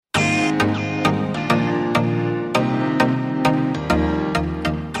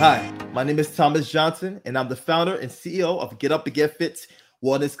Hi, my name is Thomas Johnson, and I'm the founder and CEO of Get Up and Get Fit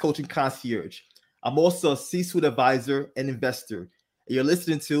Wellness Coaching Concierge. I'm also a C-suite advisor and investor. And you're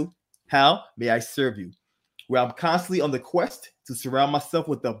listening to How May I Serve You, where I'm constantly on the quest to surround myself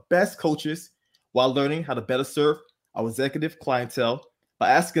with the best coaches while learning how to better serve our executive clientele by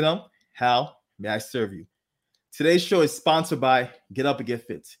asking them, how may I serve you? Today's show is sponsored by Get Up and Get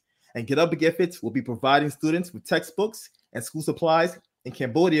Fit. And Get Up and Get Fit will be providing students with textbooks and school supplies in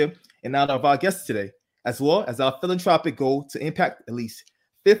Cambodia in honor of our guests today, as well as our philanthropic goal to impact at least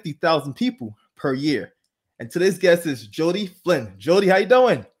 50,000 people per year. And today's guest is Jodi Flynn. Jodi, how you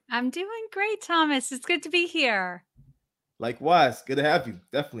doing? I'm doing great, Thomas. It's good to be here. Likewise, good to have you,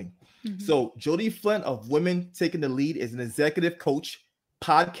 definitely. So Jodi Flynn of Women Taking the Lead is an executive coach,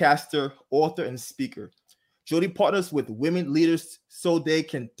 podcaster, author, and speaker. Jodi partners with women leaders so they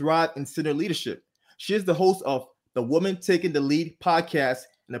can thrive in senior leadership. She is the host of the Women Taking the Lead podcast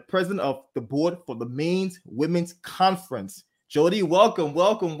and the president of the board for the Maine's Women's Conference. Jodi, welcome.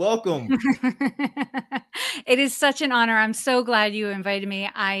 It is such an honor. I'm so glad you invited me.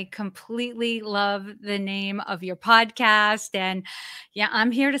 I completely love the name of your podcast. And yeah,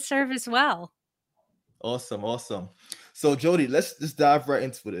 I'm here to serve as well. Awesome. So Jodi, let's just dive right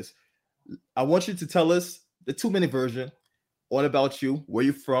into this. I want you to tell us the 2-minute version, all about you, where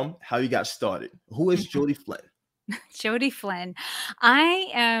you're from, how you got started. Who is Jodi Flynn? Jodi Flynn. I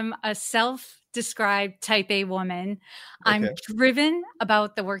am a self-described type A woman. I'm driven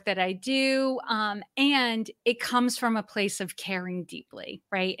about the work that I do. And it comes from a place of caring deeply,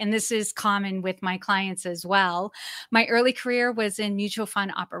 right? And this is common with my clients as well. My early career was in mutual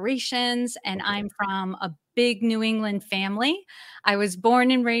fund operations, and I'm from a big New England family. I was born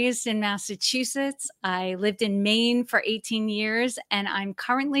and raised in Massachusetts. I lived in Maine for 18 years, and I'm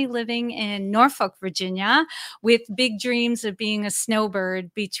currently living in Norfolk, Virginia, with big dreams of being a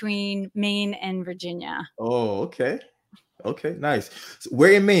snowbird between Maine and Virginia. Oh, okay, nice. So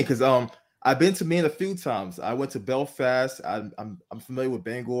where in Maine? Because I've been to Maine a few times. I went to Belfast. I'm familiar with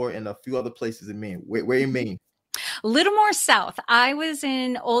Bangor and a few other places in Maine. Where in Maine? A little more south. I was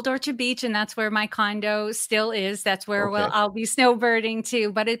in Old Orchard Beach, and that's where my condo still is. That's where I'll be snowbirding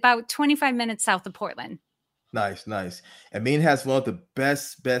too, but about 25 minutes south of Portland. Nice. And Maine has one of the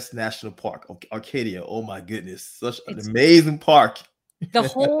best national park, Arcadia. Oh my goodness, such an amazing park. The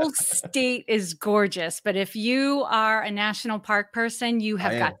whole state is gorgeous, but if you are a national park person, you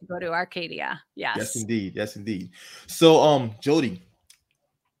have got to go to Arcadia. Yes, indeed. So, Jodi,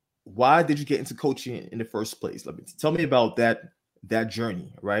 why did you get into coaching in the first place? Tell me about that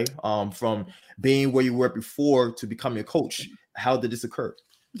journey, right? From being where you were before to becoming a coach. How did this occur?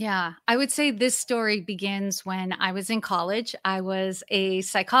 Yeah, I would say this story begins when I was in college. I was a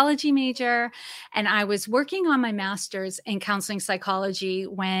psychology major, and I was working on my master's in counseling psychology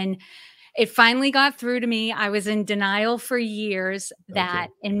when it finally got through to me. I was in denial for years that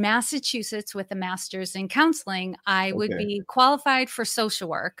in Massachusetts, with a master's in counseling, I would be qualified for social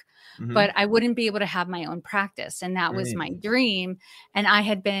work, but I wouldn't be able to have my own practice. And that was my dream. And I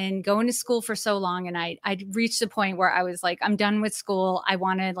had been going to school for so long, and I'd reached the point where I was like, I'm done with school. I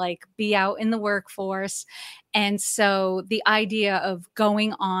want to be out in the workforce. And so the idea of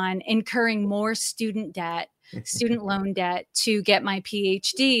going on, incurring more student loan debt to get my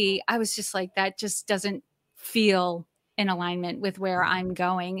PhD, I was just like, that just doesn't feel in alignment with where I'm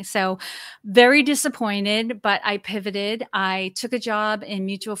going. So very disappointed, but I pivoted. I took a job in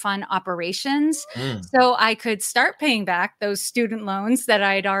mutual fund operations so I could start paying back those student loans that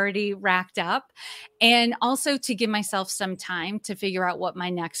I'd already racked up, and also to give myself some time to figure out what my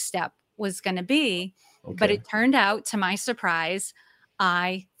next step was going to be. But it turned out, to my surprise,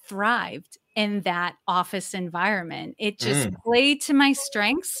 I thrived in that office environment. It just played to my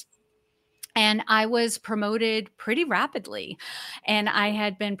strengths. And I was promoted pretty rapidly. And I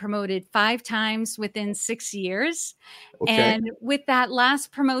had been promoted 5 times within 6 years. And with that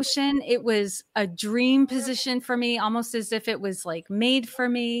last promotion, it was a dream position for me, almost as if it was made for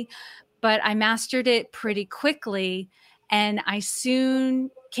me. But I mastered it pretty quickly. And I soon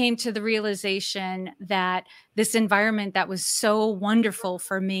came to the realization that this environment that was so wonderful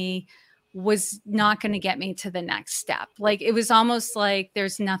for me was not going to get me to the next step. It was almost like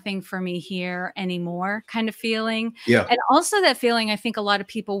there's nothing for me here anymore kind of feeling. Yeah. And also that feeling, I think a lot of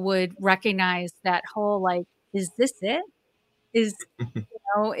people would recognize that whole, is this it? Is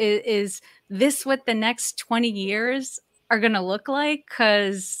this what the next 20 years are going to look like?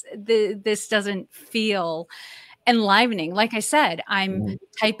 Because this doesn't feel enlivening. Like I said, I'm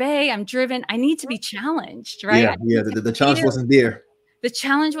type A, I'm driven. I need to be challenged, right? Yeah. The challenge wasn't there. The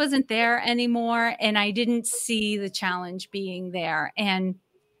challenge wasn't there anymore. And I didn't see the challenge being there. And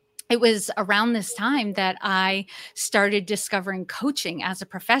it was around this time that I started discovering coaching as a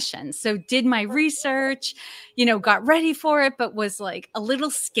profession. So did my research, got ready for it, but was like a little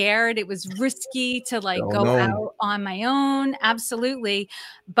scared. It was risky to like Oh go no. out on my own. Absolutely.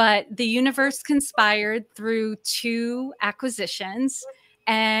 But the universe conspired through 2 acquisitions.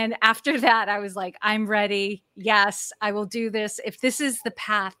 And after that, I was like, I'm ready. Yes, I will do this. If this is the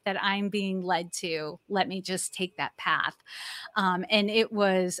path that I'm being led to, let me just take that path. And it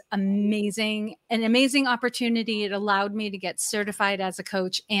was amazing, an amazing opportunity. It allowed me to get certified as a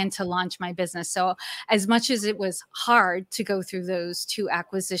coach and to launch my business. So as much as it was hard to go through those 2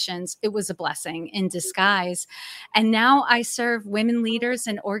 acquisitions, it was a blessing in disguise. And now I serve women leaders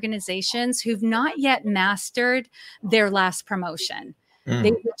and organizations who've not yet mastered their last promotion.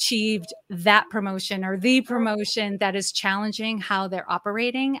 They've achieved that promotion or the promotion that is challenging how they're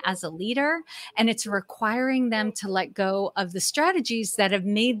operating as a leader. And it's requiring them to let go of the strategies that have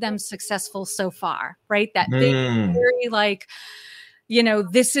made them successful so far, right? That big, very like,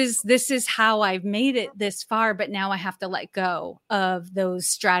 this is how I've made it this far, but now I have to let go of those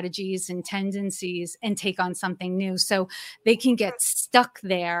strategies and tendencies and take on something new. So they can get stuck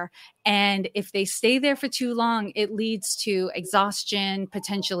there. And if they stay there for too long, it leads to exhaustion,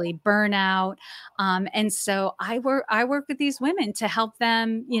 potentially burnout. And so I work with these women to help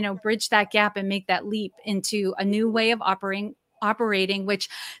them, bridge that gap and make that leap into a new way of operating, which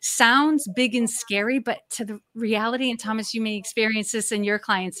sounds big and scary, but to the reality, and Thomas, you may experience this in your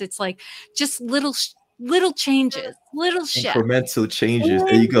clients, it's like just little changes, little shifts. Incremental changes.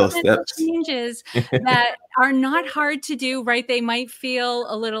 There you go. Steps. Changes that are not hard to do, right? They might feel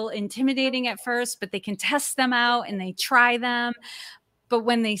a little intimidating at first, but they can test them out and they try them. But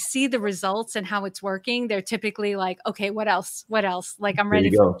when they see the results and how it's working, they're typically like, okay, what else? What else? Like, I'm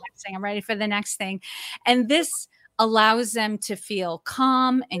ready for the next thing. I'm ready for the next thing. And this allows them to feel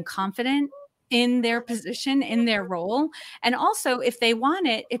calm and confident in their position, in their role. And also, if they want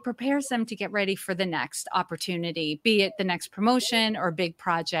it, it prepares them to get ready for the next opportunity, be it the next promotion or big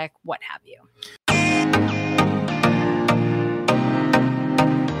project, what have you.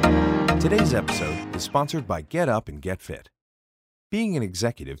 Today's episode is sponsored by Get Up and Get Fit. Being an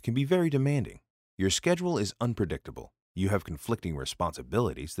executive can be very demanding. Your schedule is unpredictable. You have conflicting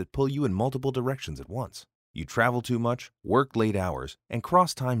responsibilities that pull you in multiple directions at once. You travel too much, work late hours, and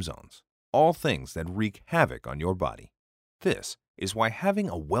cross time zones. All things that wreak havoc on your body. This is why having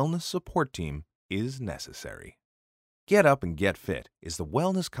a wellness support team is necessary. Get Up and Get Fit is the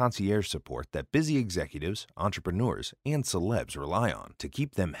wellness concierge support that busy executives, entrepreneurs, and celebs rely on to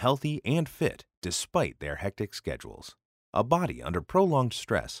keep them healthy and fit despite their hectic schedules. A body under prolonged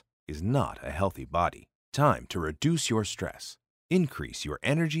stress is not a healthy body. Time to reduce your stress. Increase your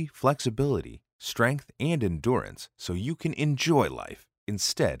energy, flexibility, strength, and endurance so you can enjoy life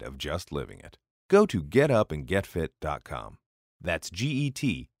instead of just living it. Go to getupandgetfit.com. That's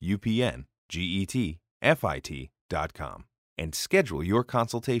GETUPNGETFIT.com and schedule your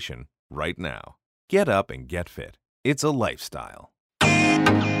consultation right now. Get Up and Get Fit. It's a lifestyle.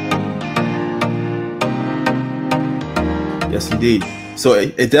 Yes, indeed. So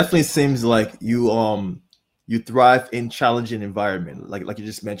it definitely seems like you thrive in challenging environment, like you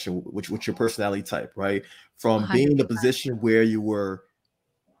just mentioned, which your personality type, right? From 100%. being in a position where you were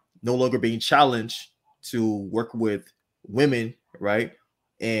no longer being challenged to work with women, right?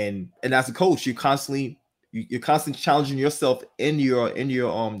 And as a coach, you're constantly challenging yourself in your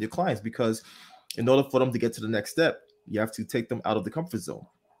clients, because in order for them to get to the next step, you have to take them out of the comfort zone.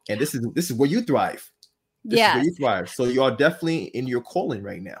 And this is where you thrive. This is where you thrive. So you are definitely in your calling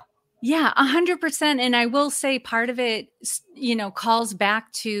right now. Yeah, 100%. And I will say part of it, calls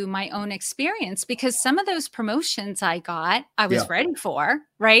back to my own experience, because some of those promotions I got, I was ready for,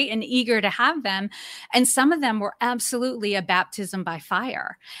 right? And eager to have them. And some of them were absolutely a baptism by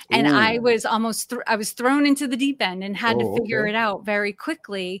fire. And I was I was thrown into the deep end and had to figure it out very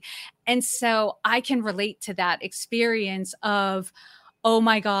quickly. And so I can relate to that experience of, oh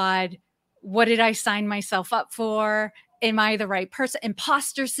my God, what did I sign myself up for? Am I the right person?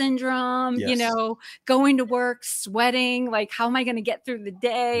 Imposter syndrome, going to work, sweating. Like, how am I going to get through the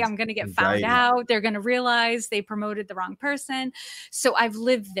day? I'm going to get found out. They're going to realize they promoted the wrong person. So I've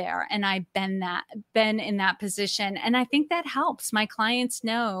lived there and I've been in that position. And I think that helps. My clients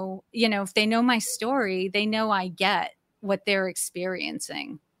know, if they know my story, they know I get what they're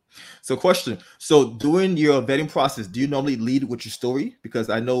experiencing. So question. So during your vetting process, do you normally lead with your story? Because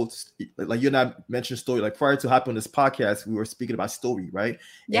I know, like you and I mentioned story, like prior to hopping on this podcast, we were speaking about story, right?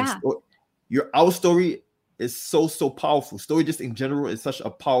 Yeah. And our story is so powerful. Story just in general is such a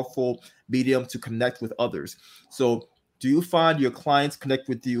powerful medium to connect with others. So do you find your clients connect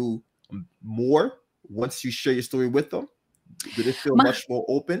with you more once you share your story with them? Do they feel My- much more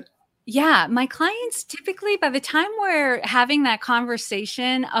open? Yeah, my clients typically, by the time we're having that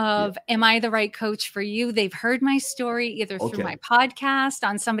conversation of, am I the right coach for you? They've heard my story either through my podcast,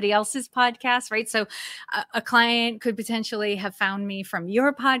 on somebody else's podcast, right? So a client could potentially have found me from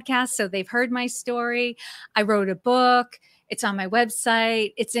your podcast. So they've heard my story. I wrote a book. It's on my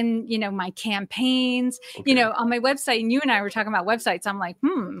website. It's in, my campaigns, on my website. And you and I were talking about websites. I'm like,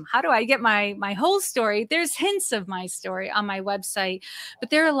 how do I get my whole story? There's hints of my story on my website, but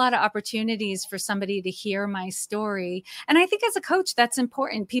there are a lot of opportunities for somebody to hear my story. And I think as a coach, that's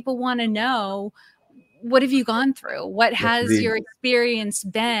important. People want to know, what have you gone through? What has your experience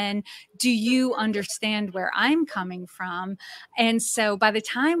been? Do you understand where I'm coming from? And so by the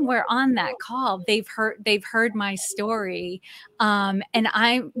time we're on that call, they've heard my story. And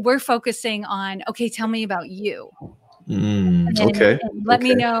we're focusing on, okay, tell me about you. And let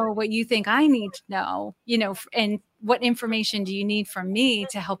me know what you think I need to know, and what information do you need from me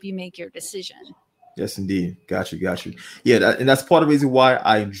to help you make your decision? Yes, indeed. Got you. Yeah, and that's part of the reason why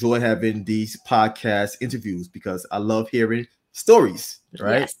I enjoy having these podcast interviews, because I love hearing stories,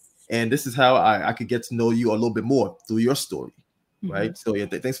 right? Yes. And this is how I could get to know you a little bit more through your story, right? So yeah,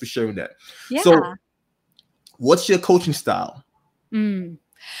 thanks for sharing that. Yeah. So what's your coaching style?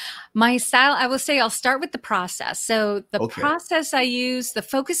 My style, I will say, I'll start with the process. So the process I use, the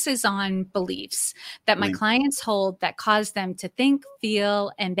focus is on beliefs that my clients hold that cause them to think,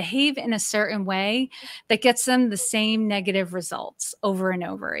 feel, and behave in a certain way that gets them the same negative results over and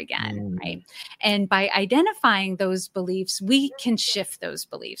over again, right? And by identifying those beliefs, we can shift those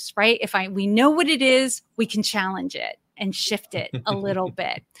beliefs, right? We know what it is, we can challenge it and shift it a little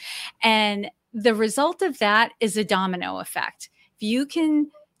bit. And the result of that is a domino effect. If you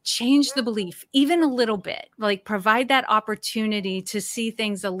can change the belief even a little bit, like provide that opportunity to see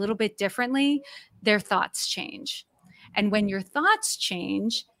things a little bit differently, their thoughts change. And when your thoughts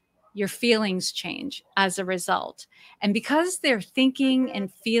change, your feelings change as a result. And because they're thinking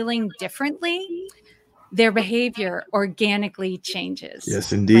and feeling differently, their behavior organically changes.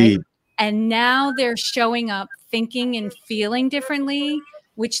 Yes, indeed. Right? And now they're showing up thinking and feeling differently,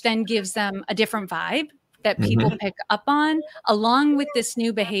 which then gives them a different vibe that people pick up on. Along with this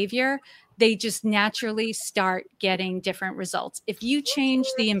new behavior, they just naturally start getting different results. If you change,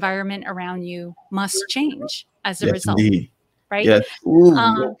 the environment around you must change as a result. Indeed. Right? Yes. Ooh,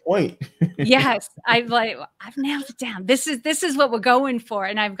 good point. Yes, I've nailed it down. This is what we're going for,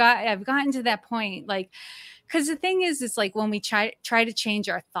 and I've gotten to that point, because the thing is, it's like when we try to change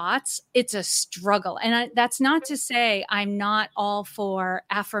our thoughts, it's a struggle. And that's not to say I'm not all for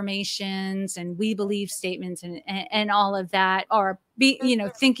affirmations and we believe statements and all of that, or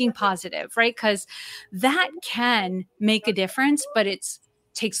thinking positive, right? Because that can make a difference, but it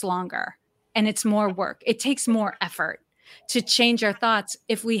takes longer and it's more work. It takes more effort to change our thoughts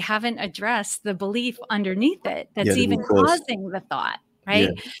if we haven't addressed the belief underneath it that's even causing the thought. Right.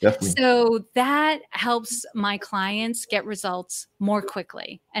 Yeah, so that helps my clients get results more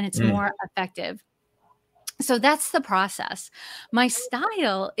quickly and it's more effective. So that's the process. My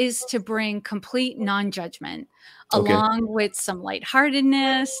style is to bring complete non-judgment along with some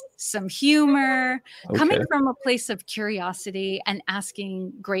lightheartedness, some humor, coming from a place of curiosity and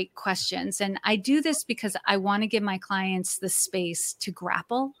asking great questions. And I do this because I want to give my clients the space to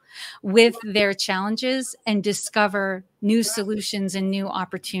grapple with their challenges and discover new solutions and new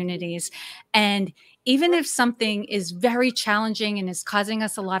opportunities. And even if something is very challenging and is causing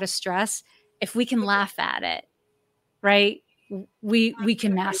us a lot of stress, if we can laugh at it, right, we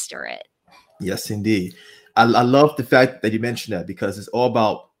can master it. Yes, indeed. I love the fact that you mentioned that, because it's all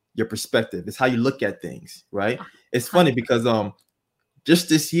about your perspective. It's how you look at things, right? It's funny because just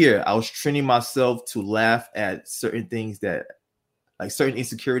this year I was training myself to laugh at certain things that, like certain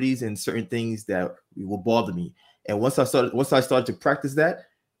insecurities and certain things that will bother me. And once I started to practice that,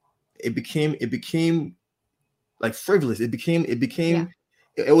 it became like frivolous.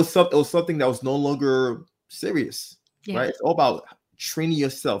 It was something that was no longer serious, right? It's all about training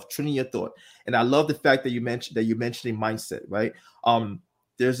yourself, training your thought. And I love the fact that you mentioned mindset, right?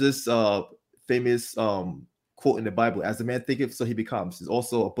 There's this famous quote in the Bible: "As a man thinketh, so he becomes." There's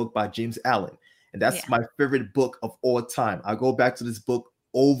also a book by James Allen, and that's my favorite book of all time. I go back to this book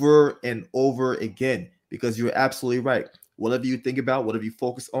over and over again because you're absolutely right. Whatever you think about, whatever you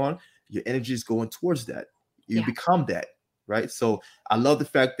focus on, your energy is going towards that. You become that, right? So I love the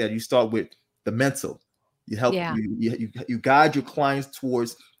fact that you start with the mental. You help you guide your clients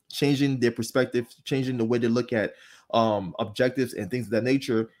towards changing their perspective, changing the way they look at objectives and things of that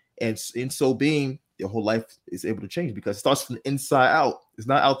nature. And in so being, your whole life is able to change, because it starts from the inside out. It's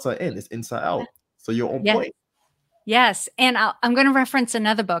not outside in, it's inside out. So you're on point. Yes. And I'm going to reference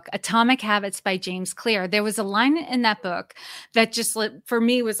another book, Atomic Habits by James Clear. There was a line in that book that just, for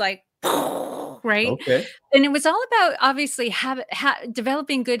me, was like, right? Okay. And it was all about, obviously,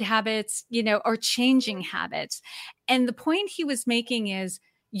 developing good habits, or changing habits. And the point he was making is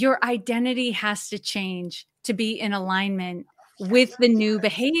your identity has to change to be in alignment with the new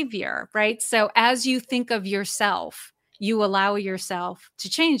behavior, right? So as you think of yourself, you allow yourself to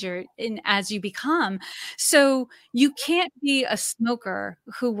change as you become. So you can't be a smoker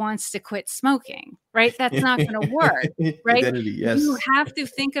who wants to quit smoking, right? That's not going to work, right? Identity, yes. You have to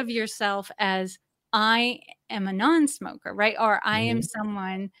think of yourself as, I am a non-smoker, right? Or I am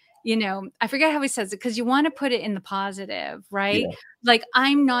someone, I forget how he says it, because you want to put it in the positive, right? Yeah. Like,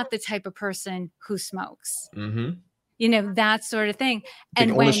 I'm not the type of person who smokes, that sort of thing. Take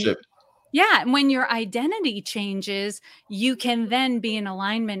ownership. When your identity changes, you can then be in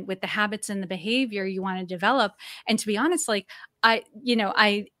alignment with the habits and the behavior you want to develop. And to be honest, like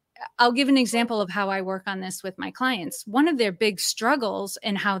I'll give an example of how I work on this with my clients. One of their big struggles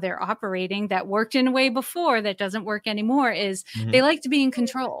in how they're operating that worked in a way before that doesn't work anymore is they like to be in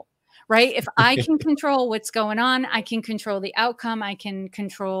control, right? If I can control what's going on, I can control the outcome, I can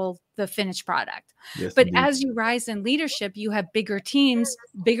control the finished product. Yes, but indeed. as you rise in leadership, you have bigger teams,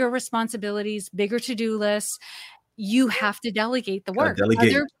 bigger responsibilities, bigger to-do lists. You have to delegate the work.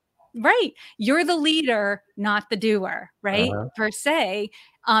 Delegate. Right. You're the leader, not the doer, right? Per se,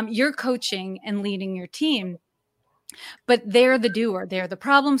 you're coaching and leading your team, but they're the doer. They're the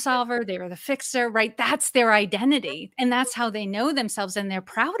problem solver. They're the fixer, right? That's their identity. And that's how they know themselves. And they're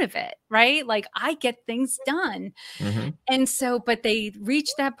proud of it, right? Like, I get things done. And so, but they reach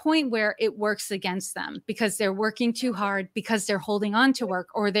that point where it works against them because they're working too hard, because they're holding on to work,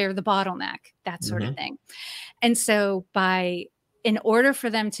 or they're the bottleneck, that sort of thing. And so in order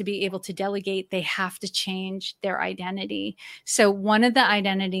for them to be able to delegate, they have to change their identity. So one of the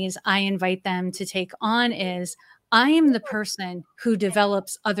identities I invite them to take on is, I am the person who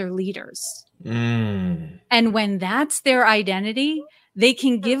develops other leaders. And when that's their identity, they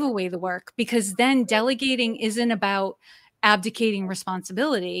can give away the work, because then delegating isn't about abdicating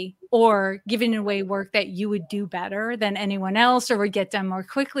responsibility or giving away work that you would do better than anyone else or would get done more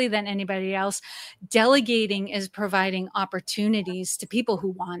quickly than anybody else. Delegating is providing opportunities to people who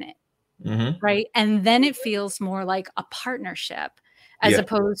want it, right? And then it feels more like a partnership as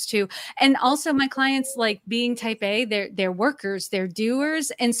opposed to, and also my clients, like, being type A, they're workers, they're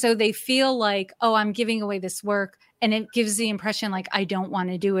doers. And so they feel like, oh, I'm giving away this work. And it gives the impression like I don't want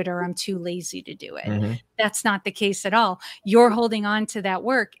to do it, or I'm too lazy to do it. That's not the case at all. You're holding on to that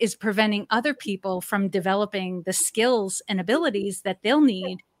work is preventing other people from developing the skills and abilities that they'll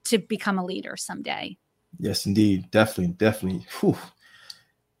need to become a leader someday. Yes, indeed. Definitely. Whew.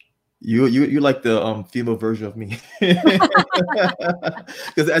 You're like the female version of me. Because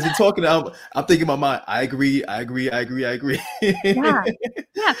as you're talking, I'm thinking in my mind, I agree. Yeah.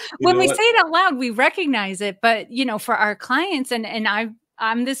 When we say it out loud, we recognize it. But, for our clients, and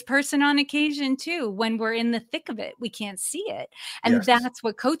I'm this person on occasion too, when we're in the thick of it, we can't see it. And that's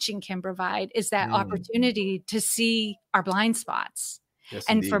what coaching can provide, is that opportunity to see our blind spots. Yes,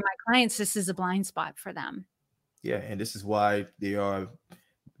 and indeed. for my clients, this is a blind spot for them. Yeah. And this is why they are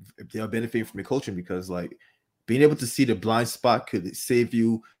benefiting from your coaching, because like being able to see the blind spot could save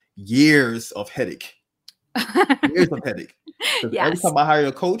you years of headache. Every time I hire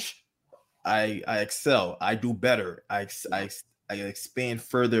a coach, I excel, I do better, I expand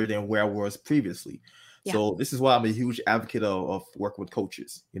further than where I was previously. So this is why I'm a huge advocate of working with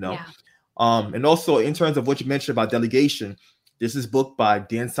coaches, and also in terms of what you mentioned about delegation, there's this book by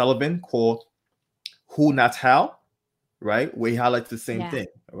Dan Sullivan called Who Not How, right, where he highlights the same thing,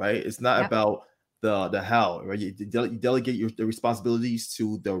 right? It's not about the how, right? You delegate the responsibilities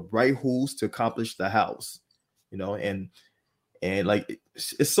to the right who's to accomplish the hows, and like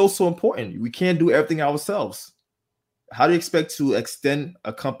it's so important. We can't do everything ourselves. How do you expect to extend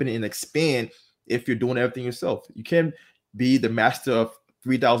a company and expand if you're doing everything yourself? You can't be the master of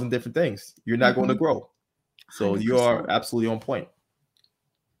 3,000 different things. You're not going to grow. So 100%. You are absolutely on point.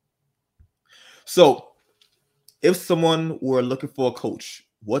 So if someone were looking for a coach,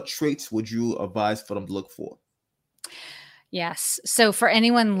 what traits would you advise for them to look for? Yes. So for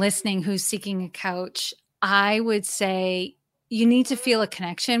anyone listening who's seeking a coach, I would say you need to feel a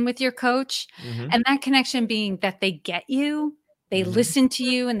connection with your coach. And that connection being that they get you, they listen to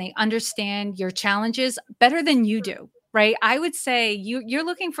you, and they understand your challenges better than you do. right? I would say you're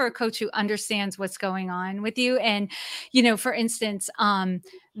looking for a coach who understands what's going on with you. And, for instance,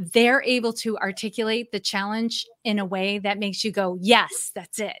 they're able to articulate the challenge in a way that makes you go, yes,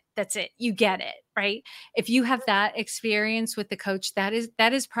 that's it. That's it. You get it. Right. If you have that experience with the coach, that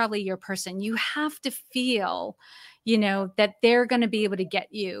is probably your person. You have to feel, that they're going to be able to get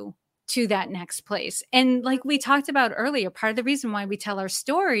you to that next place. And like we talked about earlier, part of the reason why we tell our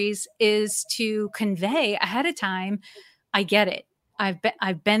stories is to convey ahead of time, I get it.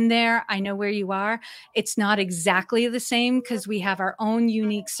 I've been there. I know where you are. It's not exactly the same because we have our own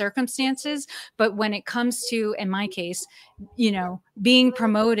unique circumstances. But when it comes to, in my case, being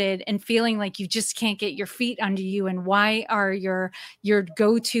promoted and feeling like you just can't get your feet under you, and why are your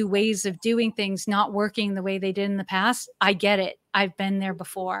go-to ways of doing things not working the way they did in the past? I get it. I've been there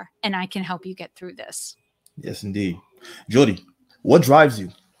before, and I can help you get through this. Yes, indeed. Jodi, what drives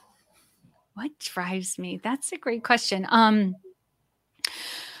you? What drives me? That's a great question.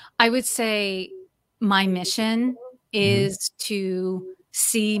 I would say my mission is to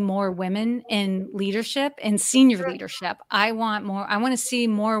see more women in leadership and senior leadership. I want to see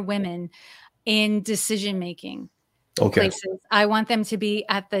more women in decision-making places. I want them to be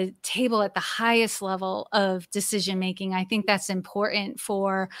at the table at the highest level of decision-making. I think that's important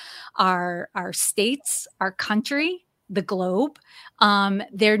for our states, our country, the globe.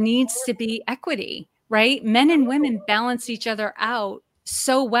 There needs to be equity, right? Men and women balance each other out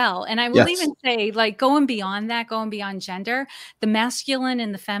so well. And I will even say, like, going beyond gender, the masculine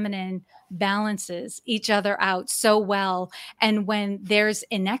and the feminine balances each other out so well. And when there's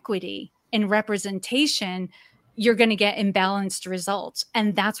inequity in representation, you're going to get imbalanced results.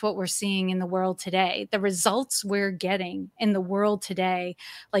 And that's what we're seeing in the world today. The results we're getting in the world today,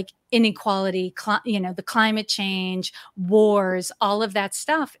 like inequality, the climate change, wars, all of that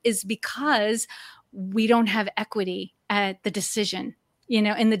stuff, is because we don't have equity at the decision,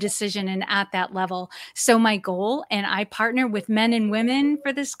 in the decision and at that level. So my goal, and I partner with men and women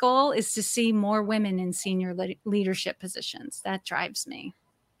for this goal, is to see more women in senior leadership positions. That drives me.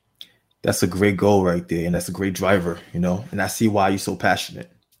 That's a great goal right there. And that's a great driver, and I see why you're so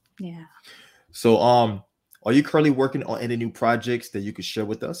passionate. Yeah. So, are you currently working on any new projects that you could share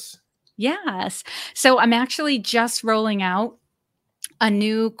with us? Yes. So I'm actually just rolling out a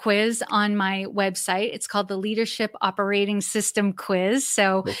new quiz on my website. It's called the Leadership Operating System Quiz.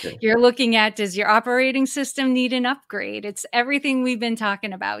 So you're looking at, does your operating system need an upgrade? It's everything we've been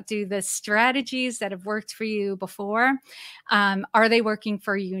talking about. Do the strategies that have worked for you before, are they working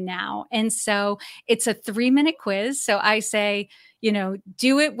for you now? And so it's a 3-minute quiz. So I say,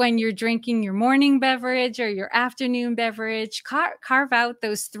 do it when you're drinking your morning beverage or your afternoon beverage. Carve out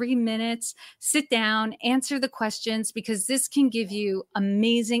those 3 minutes, sit down, answer the questions, because this can give you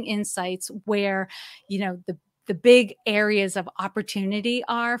amazing insights where, the big areas of opportunity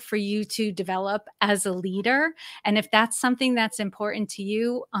are for you to develop as a leader. And if that's something that's important to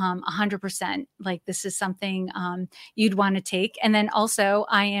you, 100%, like, this is something you'd want to take. And then also,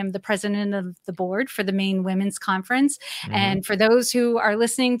 I am the president of the board for the Maine Women's Conference. And for those who are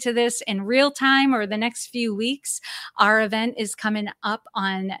listening to this in real time or the next few weeks, our event is coming up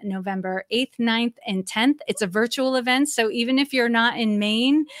on November 8th, 9th, and 10th. It's a virtual event. So even if you're not in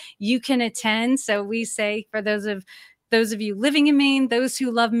Maine, you can attend. So we say, for those of you living in Maine, those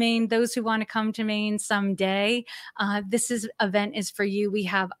who love Maine, those who want to come to Maine someday, this event is for you. We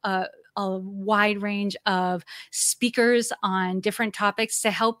have a wide range of speakers on different topics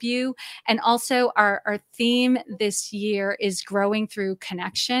to help you. And also our theme this year is growing through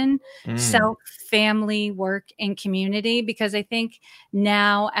connection, self, family, work, and community. Because I think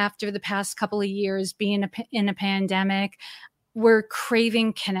now, after the past couple of years being in a pandemic, we're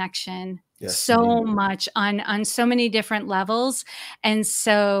craving connection. Yes, so indeed. Much on so many different levels. And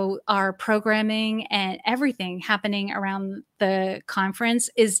so our programming and everything happening around the conference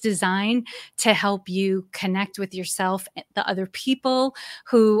is designed to help you connect with yourself, the other people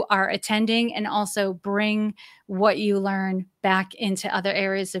who are attending, and also bring what you learn back into other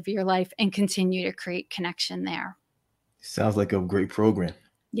areas of your life and continue to create connection there. Sounds like a great program.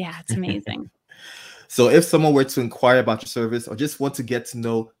 Yeah, it's amazing. So if someone were to inquire about your service or just want to get to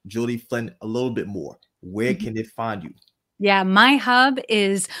know Jodi Flynn a little bit more, where can they find you? Yeah, my hub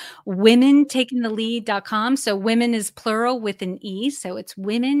is womentakingthelead.com. So women is plural with an E. So it's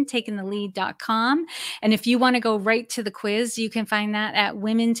womentakingthelead.com. And if you want to go right to the quiz, you can find that at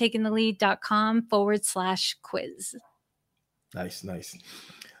womentakingthelead.com/quiz. Nice.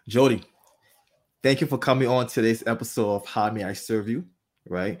 Jodi, thank you for coming on today's episode of How May I Serve You?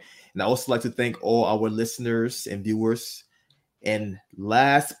 Right. And I also like to thank all our listeners and viewers. And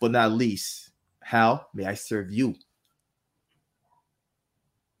last but not least, how may I serve you?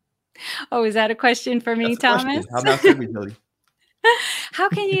 Oh, is that a question for me, Thomas? How may I serve you, Jodi? How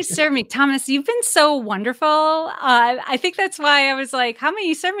can you serve me? Thomas, you've been so wonderful. I think that's why I was like, how may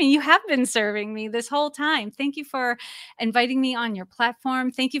you serve me? You have been serving me this whole time. Thank you for inviting me on your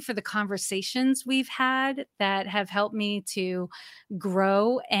platform. Thank you for the conversations we've had that have helped me to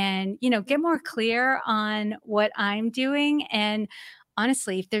grow and, get more clear on what I'm doing. And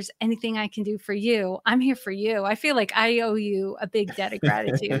honestly, if there's anything I can do for you, I'm here for you. I feel like I owe you a big debt of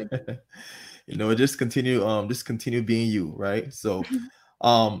gratitude. Just continue being you, right? So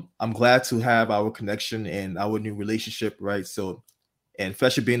I'm glad to have our connection and our new relationship, right? So, and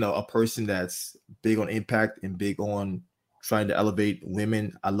especially being a person that's big on impact and big on trying to elevate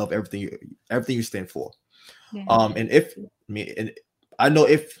women. I love everything you stand for. Yeah. And I know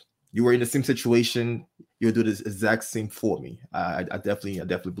if you were in the same situation, you'll do this exact same for me. I definitely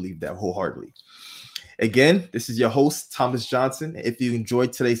believe that wholeheartedly. Again, this is your host, Thomas Johnson. If you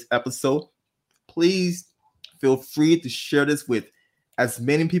enjoyed today's episode, please feel free to share this with as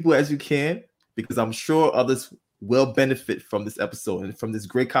many people as you can, because I'm sure others will benefit from this episode and from this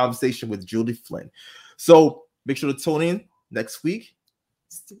great conversation with Jodi Flynn. So make sure to tune in next week.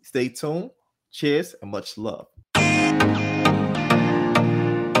 Stay tuned. Cheers and much love.